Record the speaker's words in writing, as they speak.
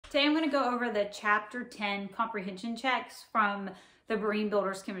Today I'm going to go over the Chapter 10 Comprehension Checks from the Berean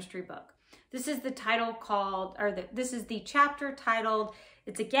Builders chemistry book. This is the title called, this is the chapter titled,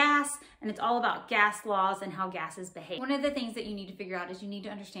 It's a Gas, and it's all about gas laws and how gases behave. One of the things that you need to figure out is you need to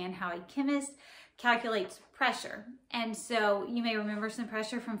understand how a chemist calculates pressure. And so you may remember some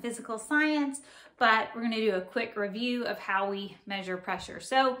pressure from physical science, but we're going to do a quick review of how we measure pressure.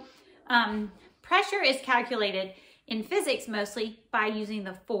 So pressure is calculated in physics mostly by using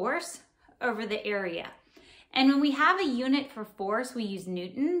the force over the area. And when we have a unit for force, we use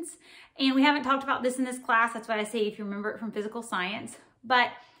newtons. And we haven't talked about this in this class. That's why I say if you remember it from physical science.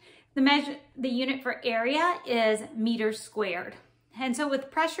 But the unit for area is meters squared. And so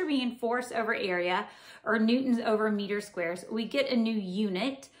with pressure being force over area, or newtons over meters squared, we get a new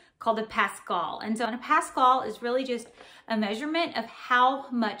unit called a Pascal. And so a Pascal is really just a measurement of how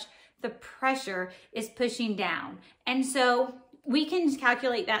much the pressure is pushing down. And so we can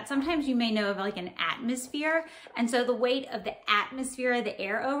calculate that. Sometimes you may know of like an atmosphere. And so the weight of the atmosphere, the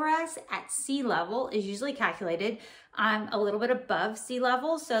air over us at sea level is usually calculated a little bit above sea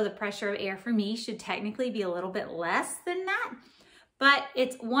level. So the pressure of air for me should technically be a little bit less than that. But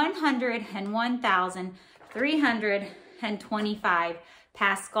it's 101,325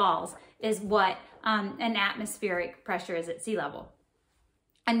 pascals is what an atmospheric pressure is at sea level.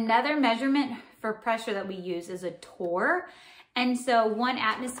 Another measurement for pressure that we use is a torr. And so 1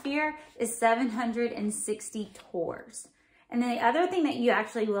 atmosphere is 760 torrs. And then the other thing that you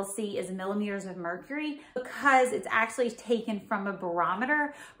actually will see is millimeters of mercury, because it's actually taken from a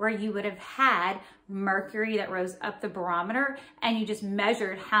barometer where you would have had mercury that rose up the barometer and you just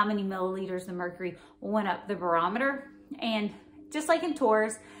measured how many milliliters of mercury went up the barometer. And just like in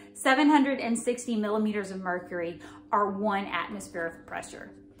torrs, 760 millimeters of mercury are 1 atmosphere of pressure.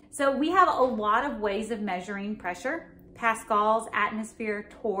 So we have a lot of ways of measuring pressure: pascals, atmosphere,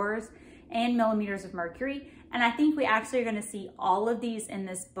 torrs, and millimeters of mercury. And I think we actually are going to see all of these in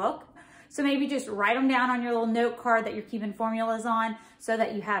this book. So maybe just write them down on your little note card that you're keeping formulas on so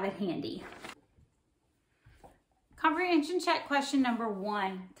that you have it handy. Comprehension check question number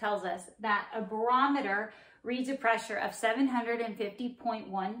 1 tells us that a barometer reads a pressure of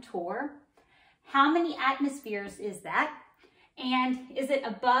 750.1 torr. How many atmospheres is that? And is it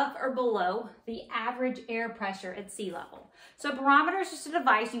above or below the average air pressure at sea level? So a barometer is just a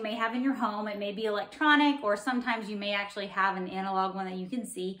device you may have in your home. It may be electronic, or sometimes you may actually have an analog one that you can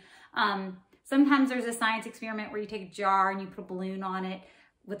see. Sometimes there's a science experiment where you take a jar and you put a balloon on it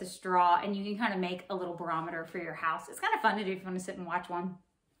with a straw, and you can kind of make a little barometer for your house. It's kind of fun to do if you want to sit and watch one.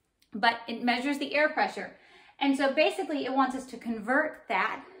 But it measures the air pressure. And so basically it wants us to convert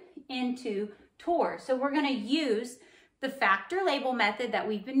that into torr. So we're going to use the factor label method that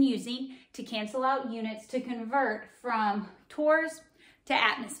we've been using to cancel out units to convert from torrs to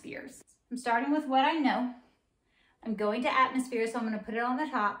atmospheres. I'm starting with what I know. I'm going to atmospheres, so I'm going to put it on the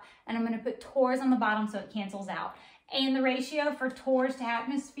top, and I'm going to put torrs on the bottom so it cancels out. And the ratio for torrs to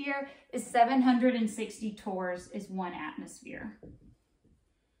atmosphere is 760 torrs is 1 atmosphere.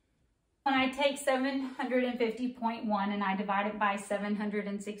 When I take 750.1 and I divide it by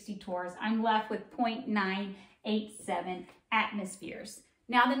 760 torrs, I'm left with 0.987 atmospheres.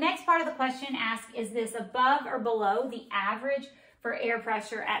 Now the next part of the question asks, is this above or below the average for air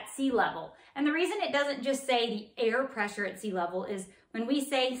pressure at sea level? And the reason it doesn't just say the air pressure at sea level is when we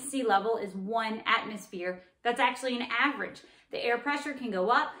say sea level is 1 atmosphere, that's actually an average. The air pressure can go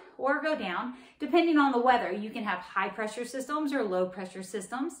up or go down depending on the weather. You can have high pressure systems or low pressure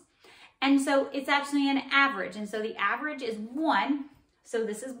systems. And so it's actually an average. And so the average is 1. So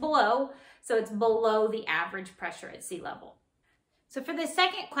this is below. So it's below the average pressure at sea level. So for the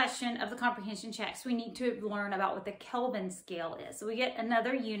second question of the comprehension checks, we need to learn about what the Kelvin scale is. So we get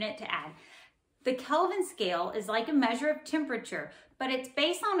another unit to add. The Kelvin scale is like a measure of temperature, but it's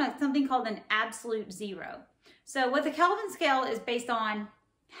based on something called an absolute zero. So what the Kelvin scale is based on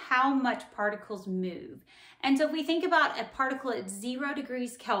how much particles move. And so if we think about a particle at 0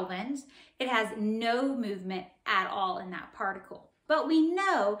 degrees Kelvin, it has no movement at all in that particle. But we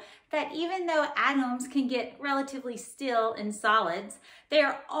know that even though atoms can get relatively still in solids, they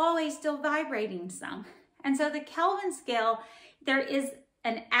are always still vibrating some. And so the Kelvin scale, there is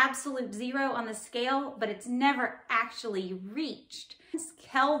an absolute 0 on the scale, but it's never actually reached.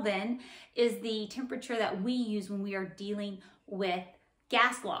 Kelvin is the temperature that we use when we are dealing with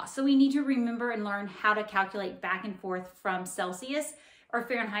gas law. So we need to remember and learn how to calculate back and forth from Celsius or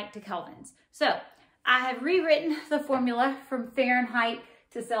Fahrenheit to Kelvins. So I have rewritten the formula from Fahrenheit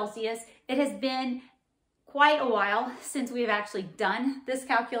to Celsius. It has been quite a while since we've actually done this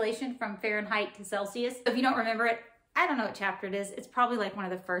calculation from Fahrenheit to Celsius. If you don't remember it, I don't know what chapter it is. It's probably like one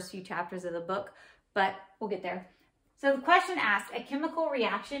of the first few chapters of the book, but we'll get there. So the question asks, a chemical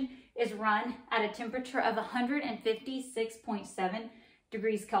reaction is run at a temperature of 156.7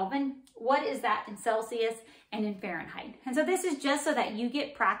 degrees Kelvin. What is that in Celsius and in Fahrenheit? And so this is just so that you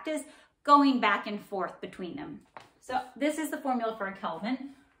get practice going back and forth between them. So this is the formula for a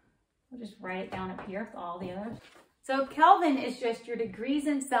Kelvin. We'll just write it down up here with all the others. So Kelvin is just your degrees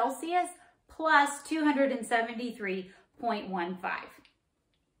in Celsius plus 273.15.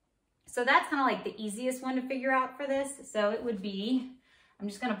 So that's kind of like the easiest one to figure out for this. So it would be, I'm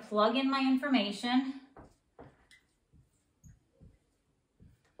just going to plug in my information.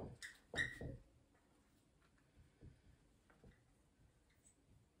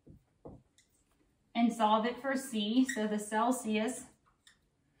 And solve it for C. So the Celsius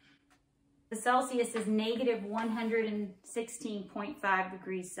is negative 116.5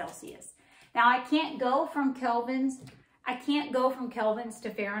 degrees Celsius. Now I can't go from kelvins to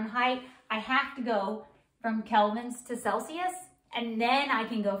Fahrenheit. I have to go from kelvins to Celsius, and then I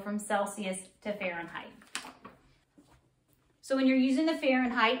can go from Celsius to Fahrenheit. So when you're using the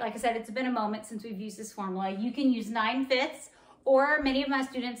Fahrenheit, like I said, it's been a moment since we've used this formula. You can use 9/5, or many of my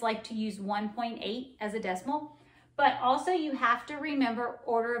students like to use 1.8 as a decimal. But also you have to remember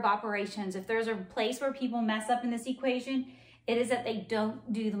order of operations. If there's a place where people mess up in this equation, it is that they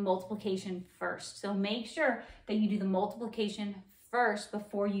don't do the multiplication first. So make sure that you do the multiplication first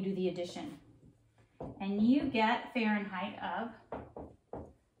before you do the addition. And you get Fahrenheit of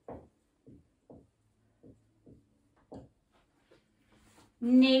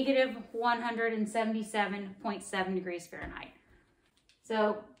negative 177.7 degrees Fahrenheit.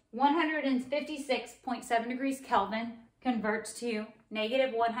 So 156.7 degrees Kelvin converts to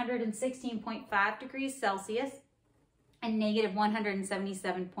negative 116.5 degrees Celsius and negative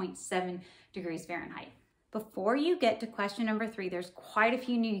 177.7 degrees Fahrenheit. Before you get to question number 3, there's quite a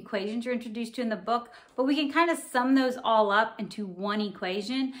few new equations you're introduced to in the book, but we can kind of sum those all up into one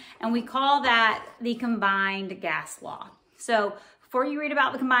equation, and we call that the combined gas law. So before you read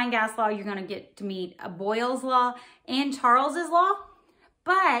about the combined gas law, you're going to get to meet a Boyle's law and Charles's law.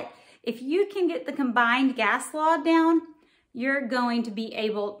 But if you can get the combined gas law down, you're going to be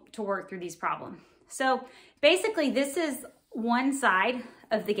able to work through these problems. So basically, this is one side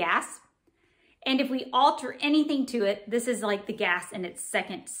of the gas. And if we alter anything to it, this is like the gas in its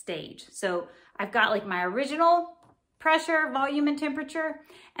second stage. So I've got like my original pressure, volume, and temperature.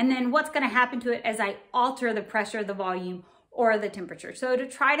 And then what's going to happen to it as I alter the pressure, the volume, or the temperature. So to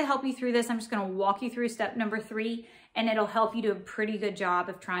try to help you through this, I'm just going to walk you through step number 3, and it'll help you do a pretty good job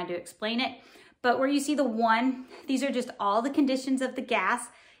of trying to explain it. But where you see the 1, these are just all the conditions of the gas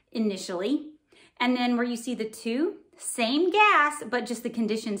initially. And then where you see the 2, same gas, but just the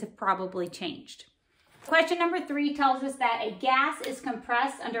conditions have probably changed. Question number 3 tells us that a gas is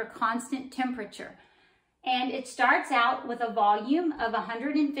compressed under constant temperature. And it starts out with a volume of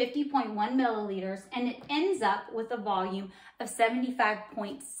 150.1 milliliters, and it ends up with a volume of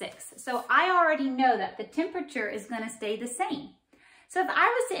 75.6. So I already know that the temperature is going to stay the same. So if I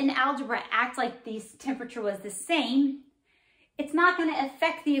was to, in algebra, act like this temperature was the same, it's not going to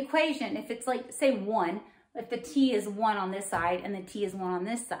affect the equation. If it's like, say 1, if the T is 1 on this side and the T is 1 on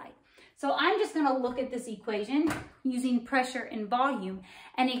this side. So I'm just going to look at this equation using pressure and volume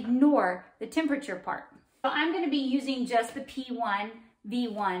and ignore the temperature part. So I'm going to be using just the P1,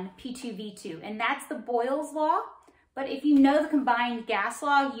 V1, P2, V2, and that's the Boyle's law. But if you know the combined gas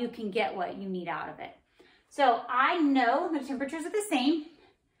law, you can get what you need out of it. So I know the temperatures are the same,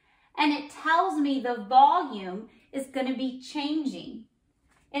 and it tells me the volume is going to be changing.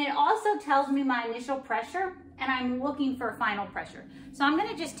 And it also tells me my initial pressure, and I'm looking for a final pressure. So I'm going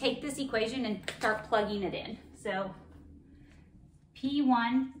to just take this equation and start plugging it in. So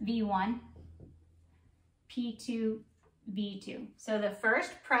P1, V1, P2, V2. So the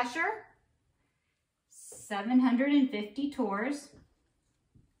first pressure, 750 torrs.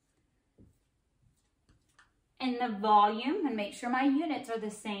 And the volume, and make sure my units are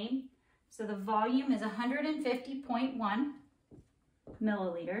the same. So the volume is 150.1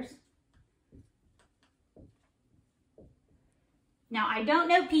 milliliters. Now I don't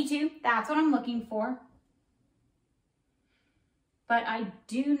know P2, that's what I'm looking for. But I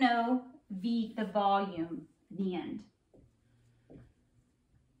do know the volume, the end.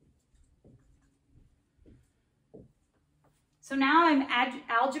 So now I'm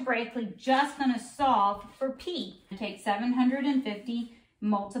algebraically just going to solve for P. Take 750,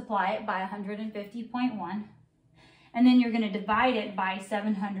 multiply it by 150.1, and then you're going to divide it by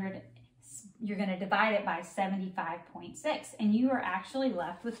 700. You're going to divide it by 75.6, and you are actually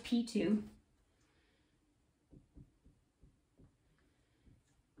left with P2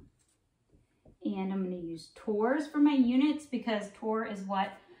 And I'm going to use torrs for my units because torr is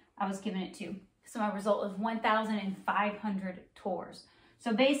what I was giving it to. So my result is 1,500 torrs.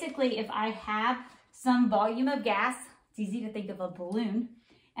 So basically, if I have some volume of gas, it's easy to think of a balloon,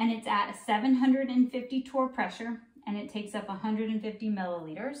 and it's at a 750 torr pressure, and it takes up 150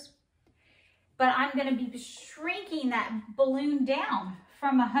 milliliters. But I'm going to be shrinking that balloon down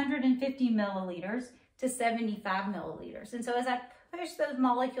from 150 milliliters to 75 milliliters. And so as I push those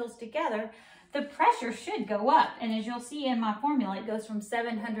molecules together, the pressure should go up. And as you'll see in my formula, it goes from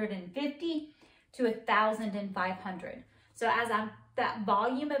 750 to 1,500. So as that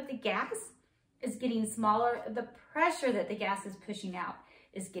volume of the gas is getting smaller, the pressure that the gas is pushing out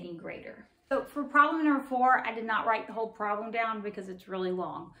is getting greater. So for problem number 4, I did not write the whole problem down because it's really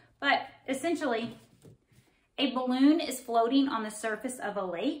long. But essentially, a balloon is floating on the surface of a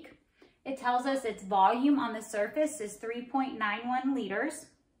lake. It tells us its volume on the surface is 3.91 liters.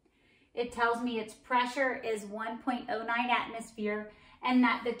 It tells me its pressure is 1.09 atmosphere and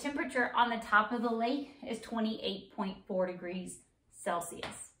that the temperature on the top of the lake is 28.4 degrees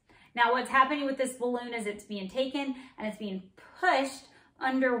Celsius. Now what's happening with this balloon is it's being taken and it's being pushed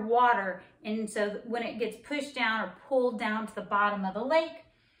underwater. And so when it gets pushed down or pulled down to the bottom of the lake,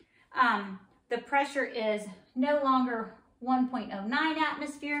 the pressure is no longer 1.09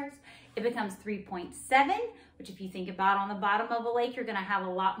 atmospheres. It becomes 3.7, which if you think about on the bottom of a lake, you're going to have a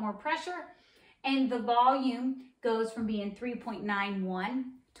lot more pressure. And the volume goes from being 3.91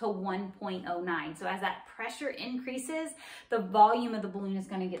 to 1.09. So as that pressure increases, the volume of the balloon is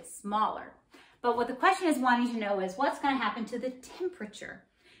going to get smaller. But what the question is wanting to know is what's going to happen to the temperature?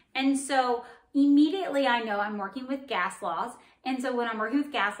 And so immediately I know I'm working with gas laws. And so when I'm working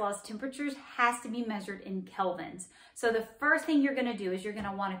with gas laws, temperatures has to be measured in kelvins. So the first thing you're going to do is you're going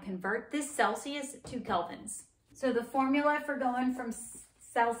to want to convert this Celsius to kelvins. So the formula for going from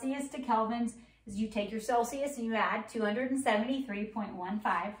Celsius to kelvins is you take your Celsius and you add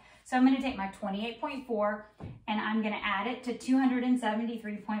 273.15. So I'm going to take my 28.4 and I'm going to add it to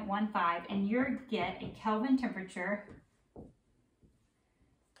 273.15 and you'll get a Kelvin temperature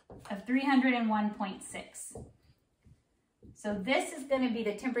of 301.6. So this is going to be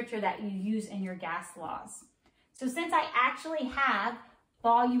the temperature that you use in your gas laws. So since I actually have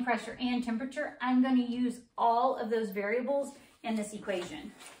volume, pressure, and temperature, I'm going to use all of those variables in this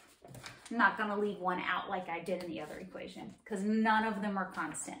equation. I'm not going to leave one out like I did in the other equation because none of them are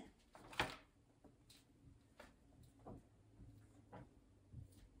constant.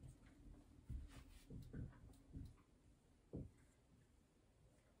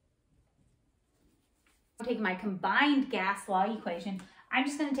 Take my combined gas law equation. I'm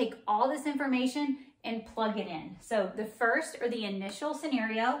just going to take all this information and plug it in. So the first or the initial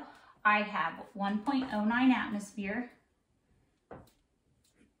scenario, I have 1.09 atmosphere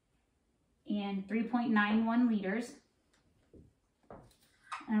and 3.91 liters.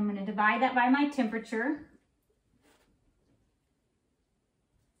 And I'm going to divide that by my temperature.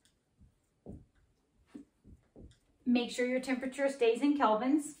 Make sure your temperature stays in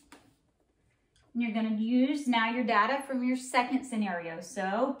kelvins. And you're going to use now your data from your second scenario.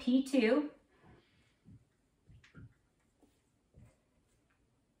 So P2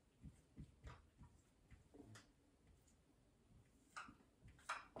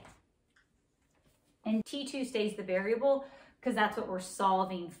 and T2 stays the variable because that's what we're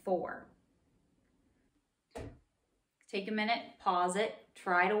solving for. Take a minute, pause it,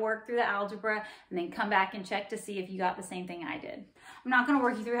 try to work through the algebra, and then come back and check to see if you got the same thing I did. I'm not going to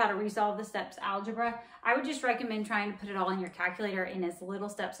work you through how to resolve the steps algebra. I would just recommend trying to put it all in your calculator in as little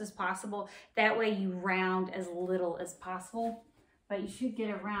steps as possible. That way you round as little as possible, but you should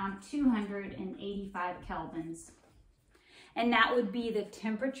get around 285 kelvins. And that would be the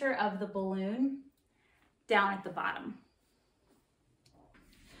temperature of the balloon down at the bottom.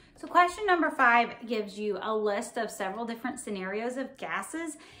 So question number 5 gives you a list of several different scenarios of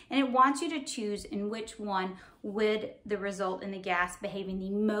gases, and it wants you to choose in which one would the result in the gas behaving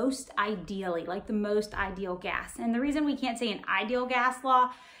the most ideally, like the most ideal gas. And the reason we can't say an ideal gas law,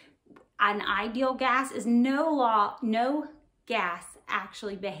 an ideal gas is no gas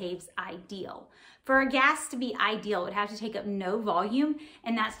actually behaves ideal. For a gas to be ideal, it would have to take up no volume,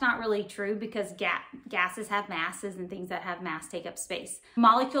 and that's not really true because gases have masses and things that have mass take up space.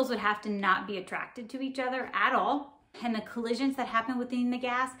 Molecules would have to not be attracted to each other at all, and the collisions that happen within the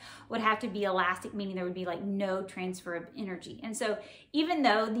gas would have to be elastic, meaning there would be like no transfer of energy. And so even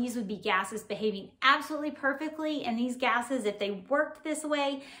though these would be gases behaving absolutely perfectly, and these gases, if they worked this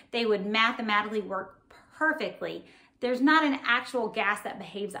way, they would mathematically work perfectly, there's not an actual gas that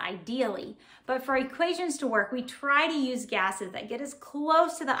behaves ideally, but for equations to work, we try to use gases that get as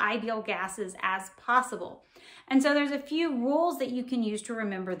close to the ideal gases as possible. And so there's a few rules that you can use to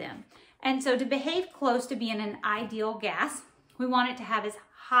remember them. And so to behave close to being an ideal gas, we want it to have as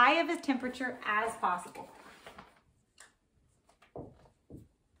high of a temperature as possible.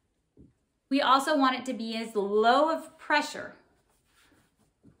 We also want it to be as low of pressure.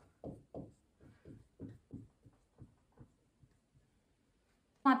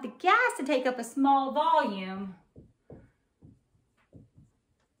 We want the gas to take up a small volume,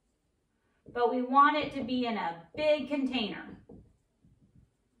 but we want it to be in a big container.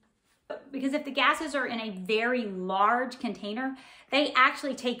 Because if the gases are in a very large container, they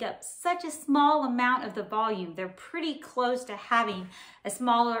actually take up such a small amount of the volume. They're pretty close to having as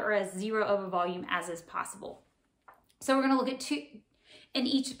smaller or as zero of a volume as is possible. So we're going to look at two. In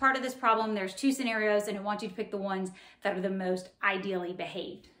each part of this problem, there's two scenarios, and I want you to pick the ones that are the most ideally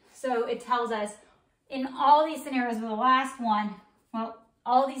behaved. So it tells us in all these scenarios, with the last one, well,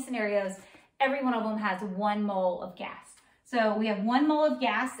 all these scenarios, every one of them has 1 mole of gas. So we have 1 mole of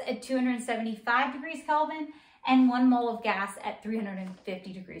gas at 275 degrees Kelvin and 1 mole of gas at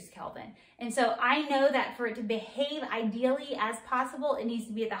 350 degrees Kelvin. And so I know that for it to behave ideally as possible, it needs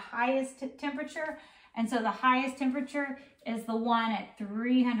to be at the highest temperature. And so the highest temperature is the one at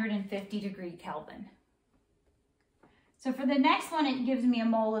 350 degree Kelvin. So for the next one, it gives me a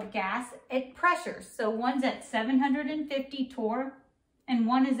mole of gas at pressure. So one's at 750 torr and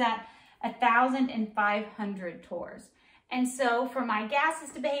one is at 1,500 torrs. And so for my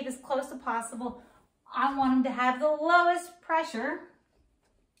gases to behave as close as possible, I want them to have the lowest pressure.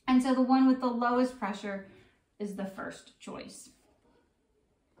 And so the one with the lowest pressure is the first choice.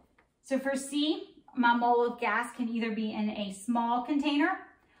 So for C, my mole of gas can either be in a small container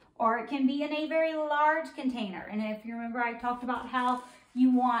or it can be in a very large container. And if you remember, I talked about how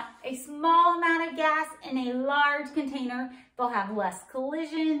you want a small amount of gas in a large container. They'll have less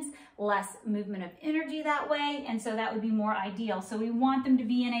collisions, less movement of energy that way, and so that would be more ideal. So we want them to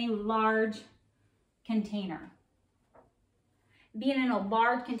be in a large container. Being in a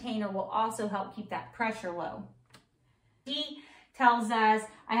large container will also help keep that pressure low. D tells us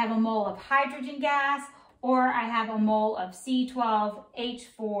I have a mole of hydrogen gas, or I have a mole of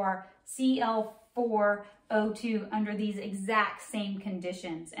C12H4, Cl4O2 under these exact same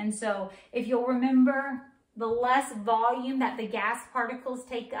conditions. And so if you'll remember, the less volume that the gas particles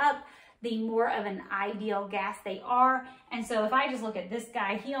take up, the more of an ideal gas they are. And so if I just look at this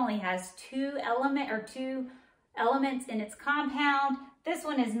guy, he only has two elements in its compound. This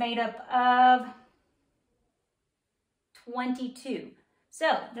one is made up of 22.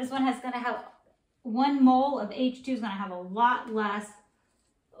 So this one is going to have 1 mole of H2 is going to have a lot less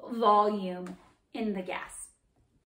volume in the gas.